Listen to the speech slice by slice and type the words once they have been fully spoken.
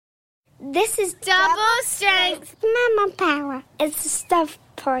This is Double Strength Mama Power. It's a Stuff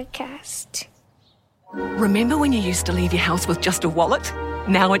podcast. Remember when you used to leave your house with just a wallet?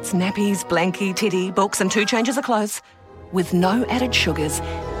 Now it's nappies, blankie, teddy, books and 2 changes of clothes. With no added sugars,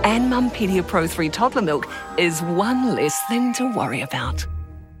 and Mumpedia Pro 3 toddler milk is one less thing to worry about.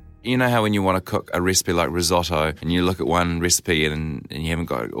 You know how when you want to cook a recipe like risotto and you look at one recipe and you haven't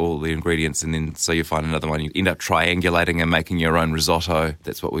got all the ingredients, and then so you find another one, you end up triangulating and making your own risotto.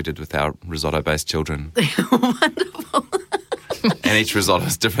 That's what we did with our risotto-based children. Wonderful. And each risotto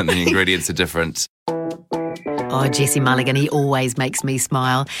is different, the ingredients are different. Oh, Jesse Mulligan, he always makes me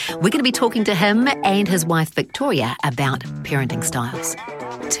smile. We're going to be talking to him and his wife Victoria about parenting styles.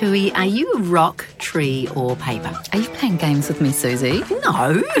 Tui, are you rock, tree or paper? Are you playing games with me, Susie?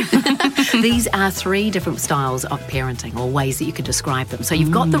 No. These are 3 different styles of parenting, or ways that you could describe them. So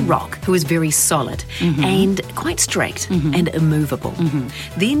you've got the rock, who is very solid and quite strict and immovable.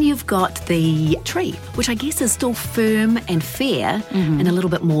 Then you've got the tree, which I guess is still firm and fair and a little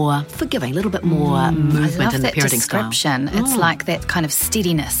bit more forgiving, a little bit more movement in the parenting description. style. It's like that kind of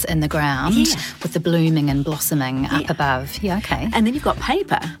steadiness in the ground with the blooming and blossoming up above. Yeah, okay. And then you've got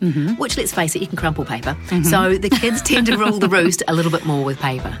paper, which, let's face it, you can crumple paper. So the kids tend to rule the roost a little bit more with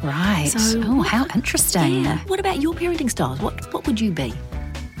paper. Right. So, how interesting. Yeah. What about your parenting styles? What would you be?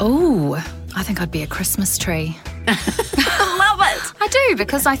 Oh, I think I'd be a Christmas tree. Love it. I do,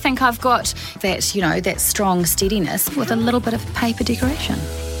 because I think I've got that, that strong steadiness with a little bit of paper decoration.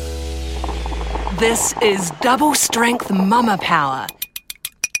 This is Double Strength Mama Power.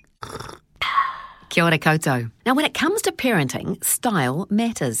 Kia ora koutou. Now, when it comes to parenting, style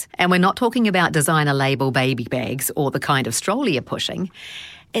matters. And we're not talking about designer label baby bags or the kind of stroller you're pushing.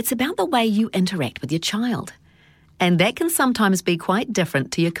 It's about the way you interact with your child. And that can sometimes be quite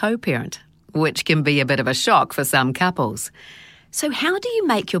different to your co-parent, which can be a bit of a shock for some couples. So how do you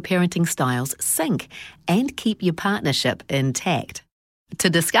make your parenting styles sync and keep your partnership intact? To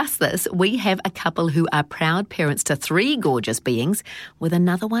discuss this, we have a couple who are proud parents to 3 gorgeous beings, with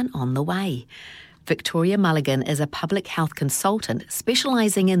another one on the way. Victoria Mulligan is a public health consultant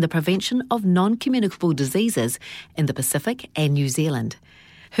specialising in the prevention of non-communicable diseases in the Pacific and New Zealand.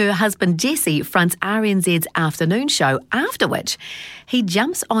 Her husband Jesse fronts RNZ's afternoon show, after which he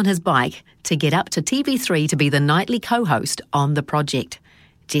jumps on his bike to get up to TV3 to be the nightly co-host on the project.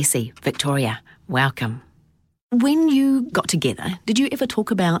 Jesse, Victoria, welcome. When you got together, did you ever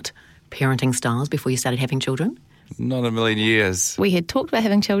talk about parenting styles before you started having children? Not a million years. We had talked about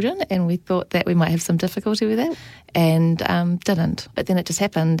having children and we thought that we might have some difficulty with it and didn't. But then it just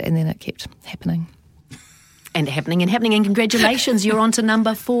happened and then it kept happening. And happening, and congratulations, you're on to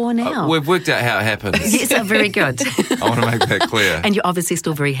number 4 now. We've worked out how it happens. Yes, very good. I want to make that clear. And you're obviously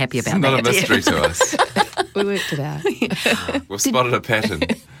still very happy about it's that. not a mystery to us. We worked it out. We've spotted a pattern.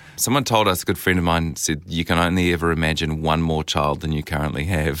 Someone told us, a good friend of mine said, you can only ever imagine one more child than you currently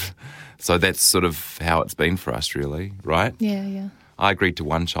have. So that's sort of how it's been for us, really, right? Yeah. I agreed to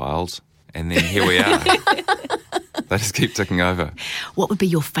 1 child, and then here we are. They just keep ticking over. What would be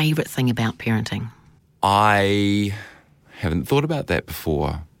your favourite thing about parenting? I haven't thought about that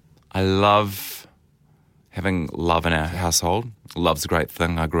before. I love having love in our household. Love's a great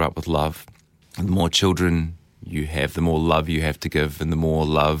thing. I grew up with love. And the more children you have, the more love you have to give and the more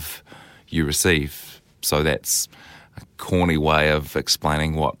love you receive. So that's a corny way of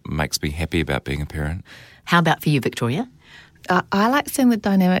explaining what makes me happy about being a parent. How about for you, Victoria? I like seeing the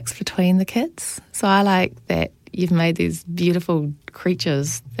dynamics between the kids. So I like that you've made these beautiful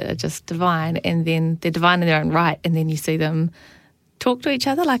creatures that are just divine, and then they're divine in their own right, and then you see them talk to each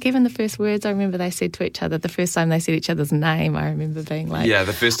other. Like even the first words I remember they said to each other, the first time they said each other's name, I remember being like, yeah,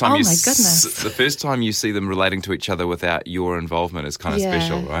 the first time oh my goodness. The first time you see them relating to each other without your involvement is kind of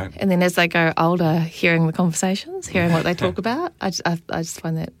special, right? And then as they go older, hearing the conversations, hearing what they talk about, I just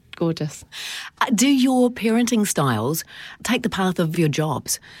find that gorgeous. Do your parenting styles take the path of your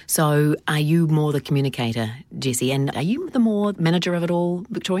jobs? So are you more the communicator, Jesse, and are you the more manager of it all,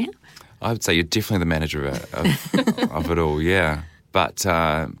 Victoria? I would say you're definitely the manager of it all, yeah. But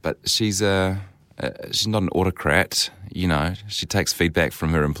she's not an autocrat, you know. She takes feedback from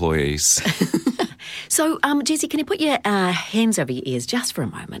her employees. So, Jessie, can you put your hands over your ears just for a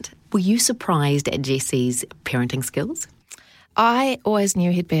moment? Were you surprised at Jessie's parenting skills? I always knew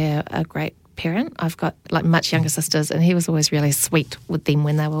he'd be a great parent. I've got like much younger sisters, and he was always really sweet with them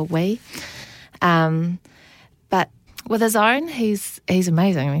when they were wee. But with his own, he's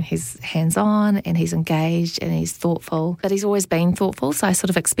amazing. I mean, he's hands-on and he's engaged and he's thoughtful. But he's always been thoughtful, so I sort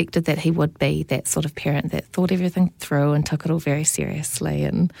of expected that he would be that sort of parent that thought everything through and took it all very seriously.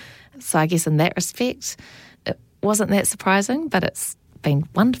 And so I guess in that respect, it wasn't that surprising, but it's been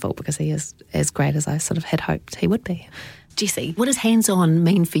wonderful because he is as great as I sort of had hoped he would be. Jessie, what does hands-on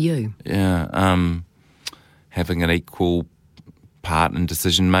mean for you? Yeah, having an equal part in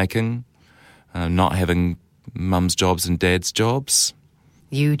decision-making, not having mum's jobs and dad's jobs.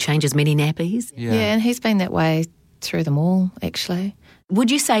 You change as many nappies? Yeah, and he's been that way through them all, actually.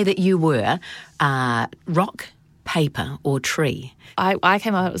 Would you say that you were rock, paper or tree? I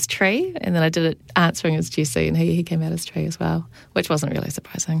came out as tree, and then I did it answering as Jessie, and he came out as tree as well, which wasn't really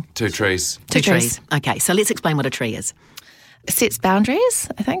surprising. Two trees. Two trees. Okay, so let's explain what a tree is. It sets boundaries,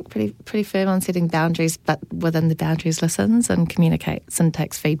 I think, pretty firm on setting boundaries, but within the boundaries listens and communicates and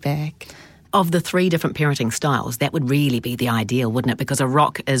takes feedback. Of the 3 different parenting styles, that would really be the ideal, wouldn't it? Because a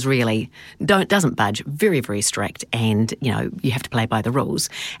rock is really doesn't budge, very, very strict, and you have to play by the rules.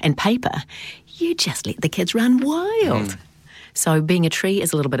 And paper, you just let the kids run wild. So being a tree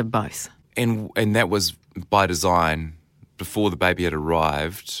is a little bit of both. And that was by design. Before the baby had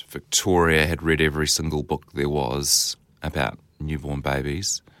arrived, Victoria had read every single book there was about newborn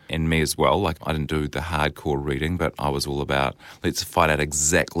babies. And me as well. Like, I didn't do the hardcore reading, but I was all about, let's find out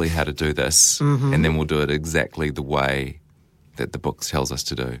exactly how to do this, and then we'll do it exactly the way that the book tells us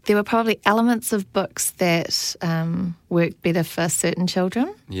to do. There were probably elements of books that worked better for certain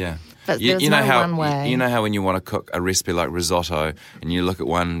children. Yeah. But there's no one way. You know how when you want to cook a recipe like risotto, and you look at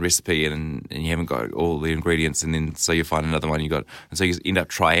one recipe and you haven't got all the ingredients, and then so you find another one and so you end up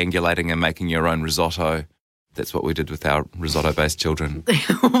triangulating and making your own risotto. That's what we did with our risotto-based children.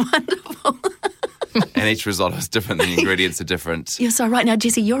 Wonderful. And each risotto is different, the ingredients are different. Yeah, so right now,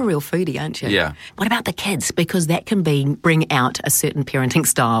 Jessie, you're a real foodie, aren't you? Yeah. What about the kids? Because that can bring out a certain parenting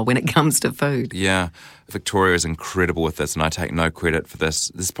style when it comes to food. Yeah. Victoria is incredible with this, and I take no credit for this.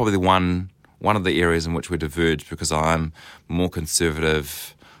 This is probably one of the areas in which we diverge, because I'm more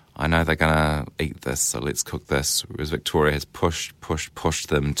conservative. I know they're going to eat this, so let's cook this. Whereas Victoria has pushed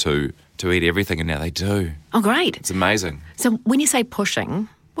them to eat everything, and now they do. Oh, great. It's amazing. So when you say pushing,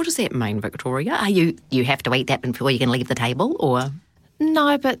 what does that mean, Victoria? Are you have to eat that before you can leave the table, or...?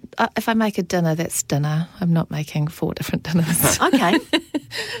 No, but if I make a dinner, that's dinner. I'm not making 4 different dinners. Okay.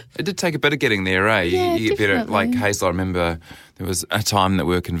 It did take a bit of getting there, eh? Yeah, you get better. definitely. Like Hazel, I remember there was a time that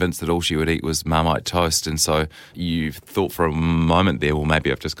we were convinced that all she would eat was Marmite toast, and so you thought for a moment there, well,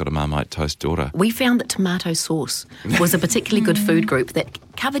 maybe I've just got a Marmite toast daughter. We found that tomato sauce was a particularly good food group that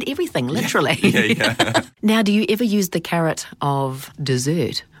covered everything, literally. Yeah. Now, do you ever use the carrot of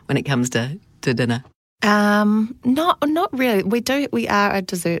dessert when it comes to dinner? Not really. We are a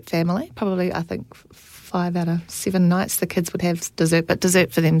dessert family. Probably, I think, 5 out of 7 nights the kids would have dessert, but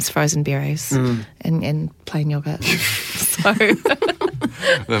dessert for them is frozen berries and plain yoghurt. So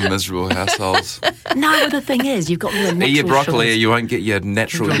The miserable households. No, well, the thing is, you've got the natural Eat your broccoli, sugars. you won't get your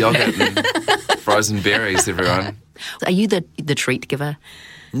natural yoghurt and frozen berries, everyone. Are you the treat giver?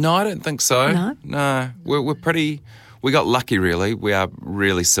 No, I don't think so. No? We're pretty... We got lucky, really. We are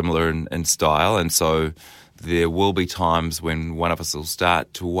really similar in style, and so there will be times when one of us will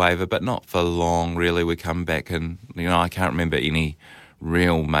start to waver, but not for long, really. We come back and, I can't remember any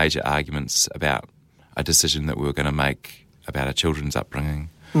real major arguments about a decision that we were going to make about our children's upbringing,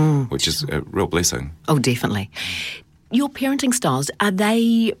 which is a real blessing. Oh, definitely. Your parenting styles, are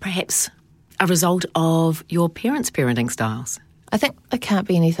they perhaps a result of your parents' parenting styles? I think it can't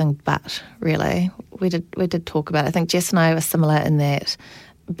be anything but, really. We did talk about it. I think Jess and I were similar in that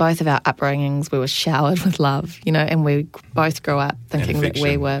both of our upbringings, we were showered with love, and we both grew up thinking that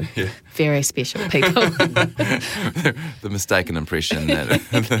we were very special people. The mistaken impression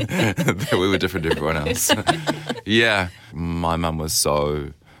that we were different to everyone else. Yeah. My mum was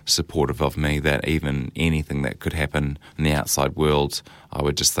so supportive of me that even anything that could happen in the outside world, I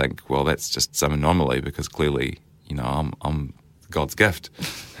would just think, well, that's just some anomaly, because clearly, I'm God's gift.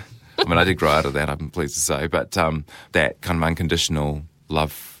 I mean, I did grow out of that, I'm pleased to say, but that kind of unconditional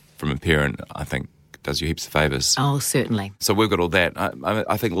love from a parent, I think, does you heaps of favours. Oh, certainly. So we've got all that.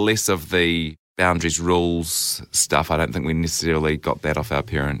 I think less of the boundaries, rules stuff. I don't think we necessarily got that off our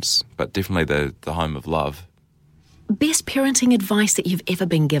parents, but definitely the home of love. Best parenting advice that you've ever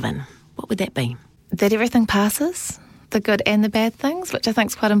been given, what would that be? That everything passes, the good and the bad things, which I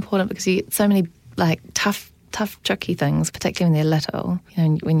think is quite important, because you get so many tough, tricky things, particularly when they're little.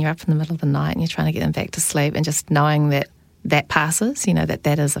 When you're up in the middle of the night and you're trying to get them back to sleep, and just knowing that passes,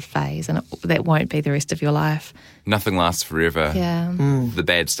 that is a phase, and that won't be the rest of your life. Nothing lasts forever. Yeah. The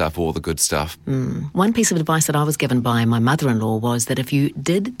bad stuff or the good stuff. One piece of advice that I was given by my mother-in-law was that if you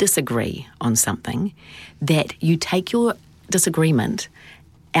did disagree on something, that you take your disagreement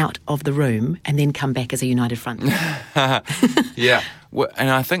out of the room and then come back as a united front. Yeah. Well, and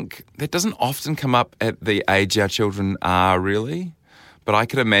I think that doesn't often come up at the age our children are, really. But I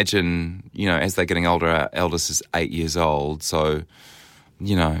could imagine, as they're getting older, our eldest is 8 years old, so,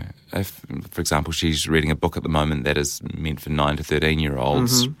 if, for example, she's reading a book at the moment that is meant for 9 to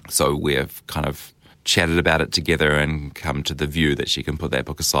 13-year-olds, so we've kind of chatted about it together and come to the view that she can put that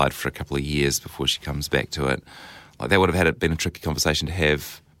book aside for a couple of years before she comes back to it. Like, that would have been a tricky conversation to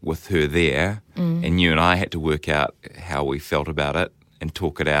have with her there, and you and I had to work out how we felt about it and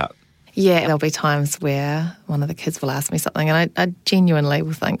talk it out. Yeah, there'll be times where one of the kids will ask me something and I genuinely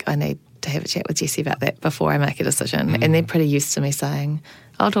will think I need to have a chat with Jessie about that before I make a decision. And they're pretty used to me saying,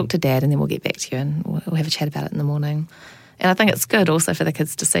 I'll talk to Dad and then we'll get back to you and we'll have a chat about it in the morning. And I think it's good also for the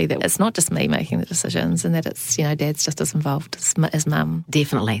kids to see that it's not just me making the decisions and that it's, Dad's just as involved as Mum.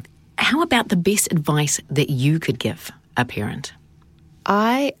 Definitely. How about the best advice that you could give a parent?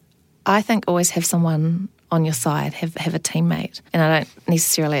 I think always have someone on your side, have a teammate. And I don't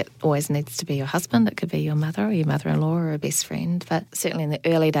necessarily, it always needs to be your husband. It could be your mother or your mother-in-law or a best friend. But certainly in the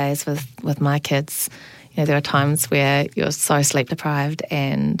early days with my kids, there are times where you're so sleep deprived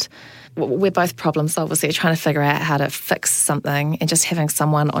and we're both problem solvers. So you're trying to figure out how to fix something and just having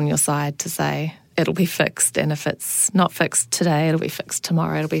someone on your side to say, it'll be fixed. And if it's not fixed today, it'll be fixed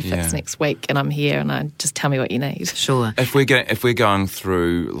tomorrow. It'll be fixed next week. And I'm here and just tell me what you need. Sure. If we're going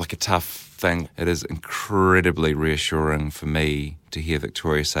through like a tough thing, it is incredibly reassuring for me to hear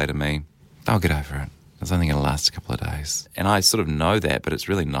Victoria say to me, I'll get over it. It's only going to last a couple of days. And I sort of know that, but it's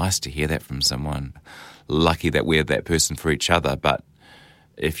really nice to hear that from someone. Lucky that we're that person for each other, but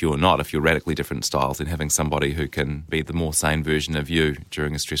if you're radically different styles, then having somebody who can be the more sane version of you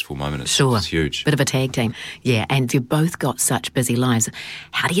during a stressful moment is huge. Bit of a tag team. Yeah, and you've both got such busy lives.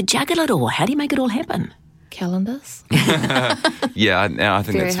 How do you juggle it all? How do you make it all happen? Calendars. Yeah, I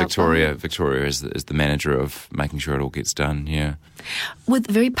think Very that's helpful. Victoria. Victoria is the manager of making sure it all gets done, yeah. With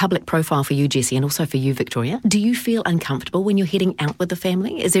a very public profile for you, Jessie, and also for you, Victoria, do you feel uncomfortable when you're heading out with the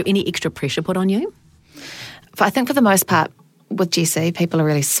family? Is there any extra pressure put on you? I think for the most part, with Jessie, people are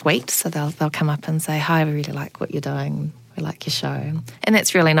really sweet. So they'll come up and say, hi, we really like what you're doing. We like your show. And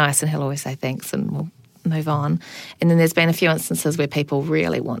that's really nice. And he'll always say thanks and we'll move on. And then there's been a few instances where people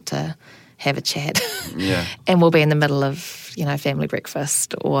really want to have a chat. Yeah. And we'll be in the middle of, family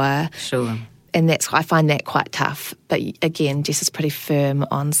breakfast or... Sure. And I find that quite tough. But again, Jess is pretty firm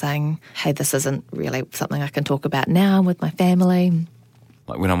on saying, hey, this isn't really something I can talk about now with my family.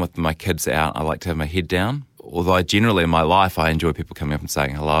 Like when I'm with my kids out, I like to have my head down. Although I generally in my life, I enjoy people coming up and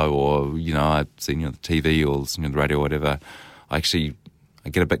saying hello or, I've seen you on the TV or listening to the radio or whatever. I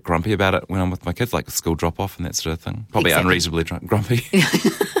get a bit grumpy about it when I'm with my kids, like school drop-off and that sort of thing. Probably unreasonably grumpy.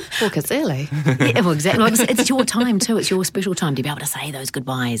 Well, because early. Yeah, well, exactly. Well, it's your time too. It's your special time to be able to say those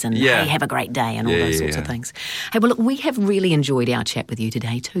goodbyes and hey, have a great day and all those sorts of things. Hey, well, look, we have really enjoyed our chat with you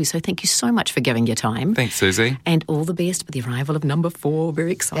today too. So thank you so much for giving your time. Thanks, Susie. And all the best for the arrival of number 4.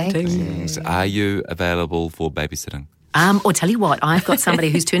 Very exciting. Thanks. Are you available for babysitting? Or tell you what, I've got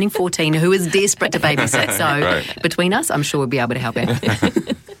somebody who's turning 14 who is desperate to babysit. So Right. Between us, I'm sure we'll be able to help out.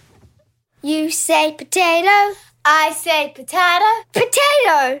 You say potato. I say potato.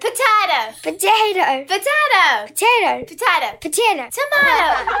 Potato. Potato. Potato. Potato. Potato. Potato.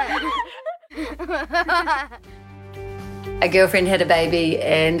 Tomato. A girlfriend had a baby,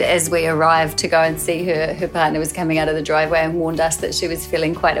 and as we arrived to go and see her, her partner was coming out of the driveway and warned us that she was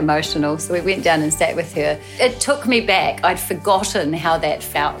feeling quite emotional. So we went down and sat with her. It took me back. I'd forgotten how that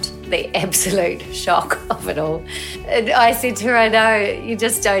felt, the absolute shock of it all. And I said to her, I know, you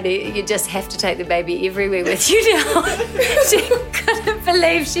just have to take the baby everywhere with you now. She couldn't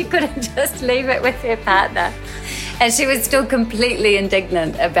believe she couldn't just leave it with her partner. And she was still completely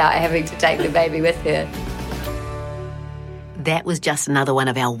indignant about having to take the baby with her. That was just another one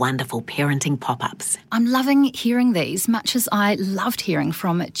of our wonderful parenting pop-ups. I'm loving hearing these, much as I loved hearing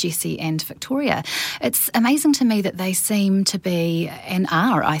from Jessie and Victoria. It's amazing to me that they seem to be, and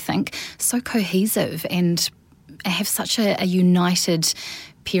are, I think, so cohesive and have such a united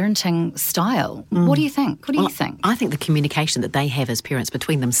parenting style. What do you think? What do you think? I think the communication that they have as parents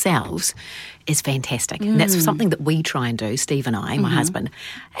between themselves is fantastic. And that's something that we try and do, Steve and I, my husband.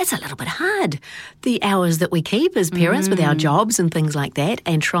 It's a little bit hard, the hours that we keep as parents with our jobs and things like that,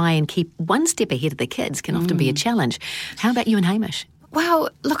 and try and keep one step ahead of the kids can often be a challenge. How about you and Hamish? Well,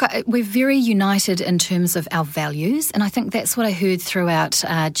 look, we're very united in terms of our values, and I think that's what I heard throughout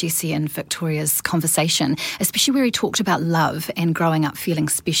Jessie and Victoria's conversation, especially where he talked about love and growing up feeling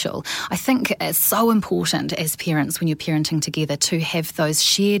special. I think it's so important as parents when you're parenting together to have those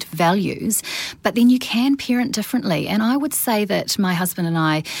shared values, but then you can parent differently. And I would say that my husband and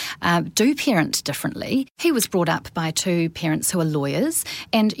I do parent differently. He was brought up by two parents who are lawyers,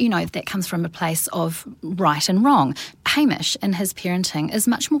 and, that comes from a place of right and wrong. Hamish and his parents parenting is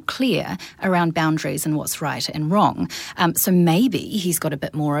much more clear around boundaries and what's right and wrong. So maybe he's got a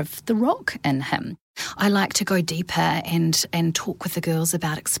bit more of the rock in him. I like to go deeper and talk with the girls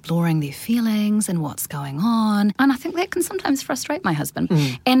about exploring their feelings and what's going on. And I think that can sometimes frustrate my husband.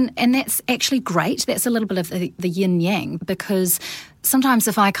 And that's actually great. That's a little bit of the yin-yang, because sometimes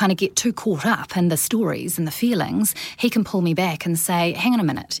if I kind of get too caught up in the stories and the feelings, he can pull me back and say, hang on a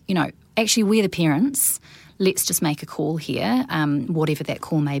minute, actually we're the parents. Let's just make a call here, whatever that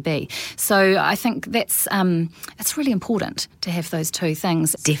call may be. So I think that's it's really important to have those two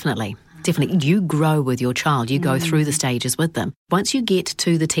things. Definitely. You grow with your child. You go through the stages with them. Once you get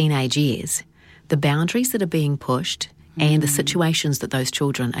to the teenage years, the boundaries that are being pushed and the situations that those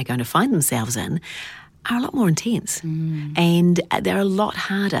children are going to find themselves in are a lot more intense and they're a lot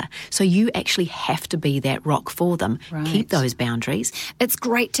harder. So you actually have to be that rock for them. Right. Keep those boundaries. It's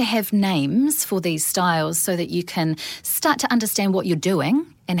great to have names for these styles so that you can start to understand what you're doing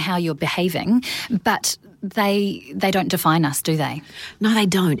and how you're behaving, but they don't define us, do they? No, they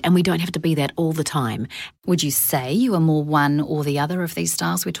don't, and we don't have to be that all the time. Would you say you are more one or the other of these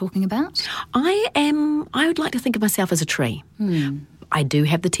styles we're talking about? I would like to think of myself as a tree. I do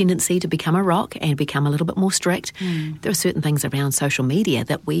have the tendency to become a rock and become a little bit more strict. There are certain things around social media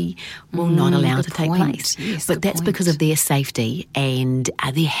that we will not allow to take place. Yes, but that's because of their safety and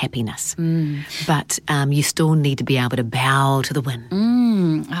their happiness. But you still need to be able to bow to the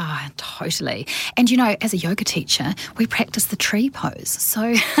wind. Totally. And as a yoga teacher, we practice the tree pose.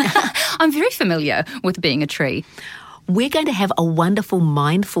 So I'm very familiar with being a tree. We're going to have a wonderful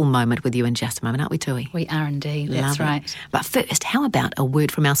mindful moment with you in just a moment, aren't we, Tui? We are indeed, that's right. But first, how about a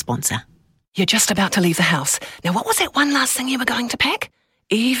word from our sponsor? You're just about to leave the house. Now, what was that one last thing you were going to pack?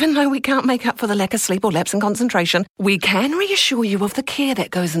 Even though we can't make up for the lack of sleep or lapse in concentration, we can reassure you of the care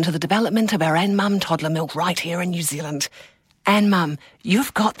that goes into the development of our Ann Mum toddler milk right here in New Zealand. Ann Mum,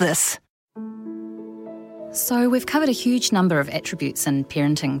 you've got this. So we've covered a huge number of attributes in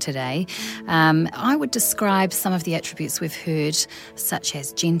parenting today. I would describe some of the attributes we've heard, such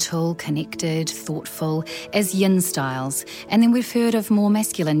as gentle, connected, thoughtful, as yin styles. And then we've heard of more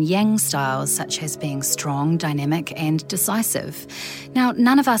masculine yang styles, such as being strong, dynamic, and decisive. Now,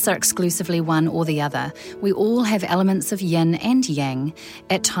 none of us are exclusively one or the other. We all have elements of yin and yang.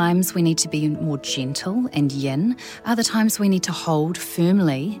 At times we need to be more gentle and yin. Other times we need to hold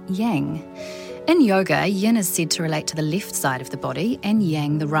firmly yang. In yoga, yin is said to relate to the left side of the body and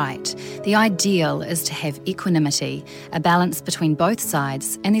yang the right. The ideal is to have equanimity, a balance between both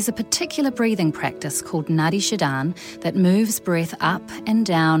sides, and there's a particular breathing practice called Nadi Shodana that moves breath up and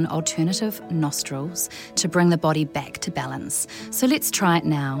down alternative nostrils to bring the body back to balance. So let's try it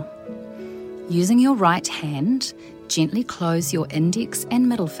now. Using your right hand, gently close your index and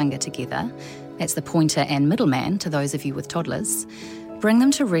middle finger together. That's the pointer and middle man to those of you with toddlers. Bring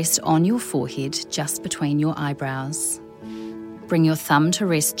them to rest on your forehead, just between your eyebrows. Bring your thumb to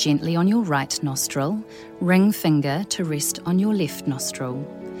rest gently on your right nostril, ring finger to rest on your left nostril.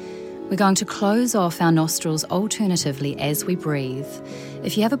 We're going to close off our nostrils alternatively as we breathe.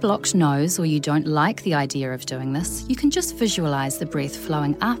 If you have a blocked nose or you don't like the idea of doing this, you can just visualise the breath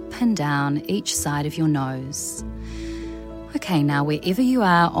flowing up and down each side of your nose. Okay, now wherever you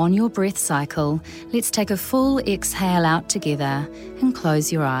are on your breath cycle, let's take a full exhale out together and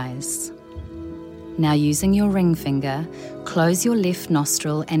close your eyes. Now using your ring finger, close your left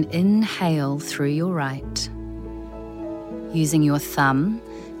nostril and inhale through your right. Using your thumb,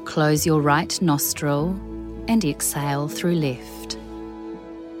 close your right nostril and exhale through left.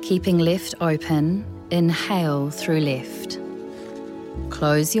 Keeping left open, inhale through left.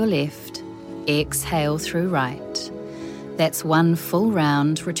 Close your left, exhale through right. That's one full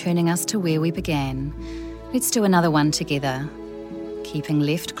round, returning us to where we began. Let's do another one together. Keeping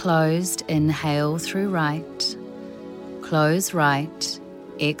left closed, inhale through right. Close right,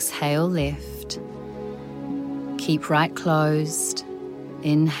 exhale left. Keep right closed,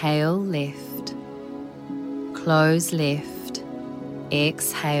 inhale left. Close left,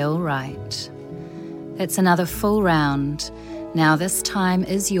 exhale right. That's another full round. Now this time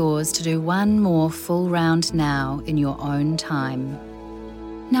is yours to do one more full round now in your own time.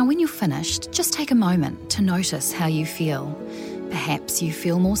 Now when you're finished, just take a moment to notice how you feel. Perhaps you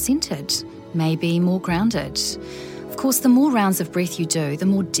feel more centered, maybe more grounded. Of course, the more rounds of breath you do, the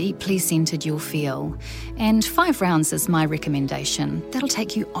more deeply centred you'll feel. And 5 rounds is my recommendation. That'll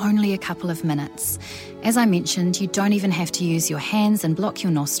take you only a couple of minutes. As I mentioned, you don't even have to use your hands and block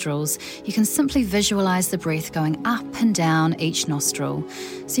your nostrils. You can simply visualise the breath going up and down each nostril.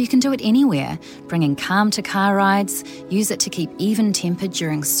 So you can do it anywhere, bringing calm to car rides, use it to keep even-tempered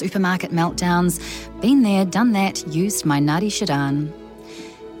during supermarket meltdowns. Been there, done that, used my Nadi Shodana.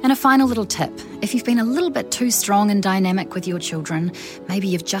 And a final little tip, if you've been a little bit too strong and dynamic with your children, maybe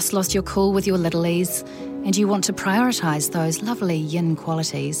you've just lost your cool with your littlies, and you want to prioritise those lovely yin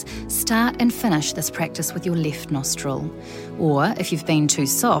qualities, start and finish this practice with your left nostril. Or if you've been too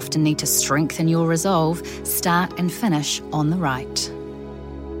soft and need to strengthen your resolve, start and finish on the right.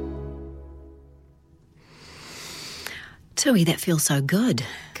 Tui, that feels so good.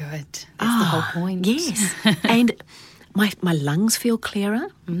 Good. That's the whole point. Yes. And my lungs feel clearer.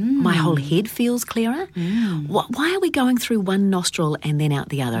 My whole head feels clearer. Why are we going through one nostril and then out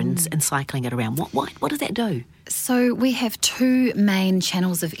the other and cycling it around? What does that do? So we have 2 main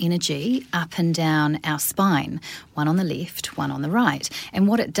channels of energy up and down our spine, one on the left, one on the right. And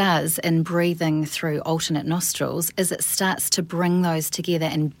what it does in breathing through alternate nostrils is it starts to bring those together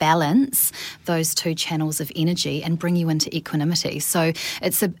and balance those 2 channels of energy and bring you into equanimity. So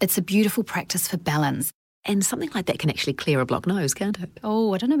it's a beautiful practice for balance. And something like that can actually clear a blocked nose, can't it?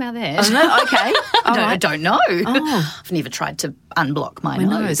 Oh, I don't know about that. Oh, no? Okay. I don't know. Oh. I've never tried to unblock my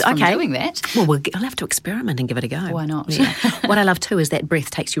nose from doing that. Well, I'll have to experiment and give it a go. Why not? Yeah. What I love too is that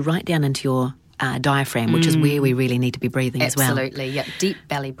breath takes you right down into your diaphragm, which is where we really need to be breathing as well. Absolutely, yep. Deep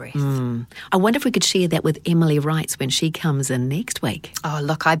belly breath. I wonder if we could share that with Emily Wrights when she comes in next week. Oh,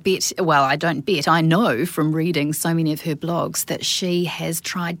 look, I know from reading so many of her blogs that she has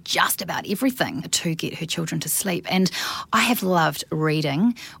tried just about everything to get her children to sleep. And I have loved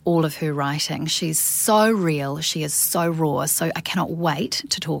reading all of her writing. She's so real, she is so raw, so I cannot wait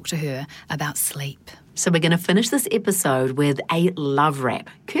to talk to her about sleep. So we're going to finish this episode with a love rap,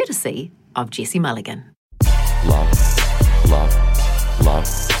 courtesy of Jessie Mulligan. Love, love, love,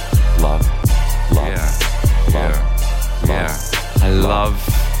 love, love. Yeah. I love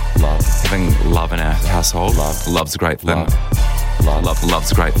having love in our household. Love's a great thing.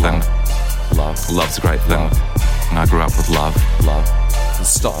 Love's a great thing. Love's a great thing. I grew up with love.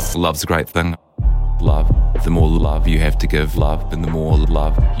 Stop. Love's a great thing. Love. The more love you have to give, love, and the more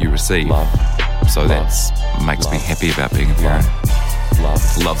love you receive. So that makes me happy about being a parent.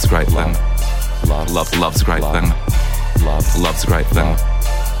 Love's a great thing. Love's a great thing. Love's a great thing.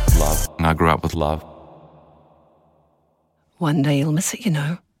 I grew up with love. One day you'll miss it, you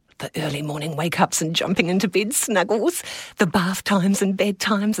know. The early morning wake-ups and jumping into bed snuggles. The bath times and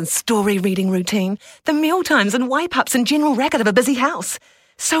bedtimes and story reading routine. The meal times and wipe-ups and general racket of a busy house.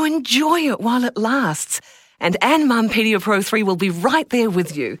 So enjoy it while it lasts. And Mum Pedia Pro 3 will be right there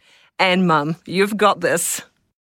with you. And Mum, you've got this.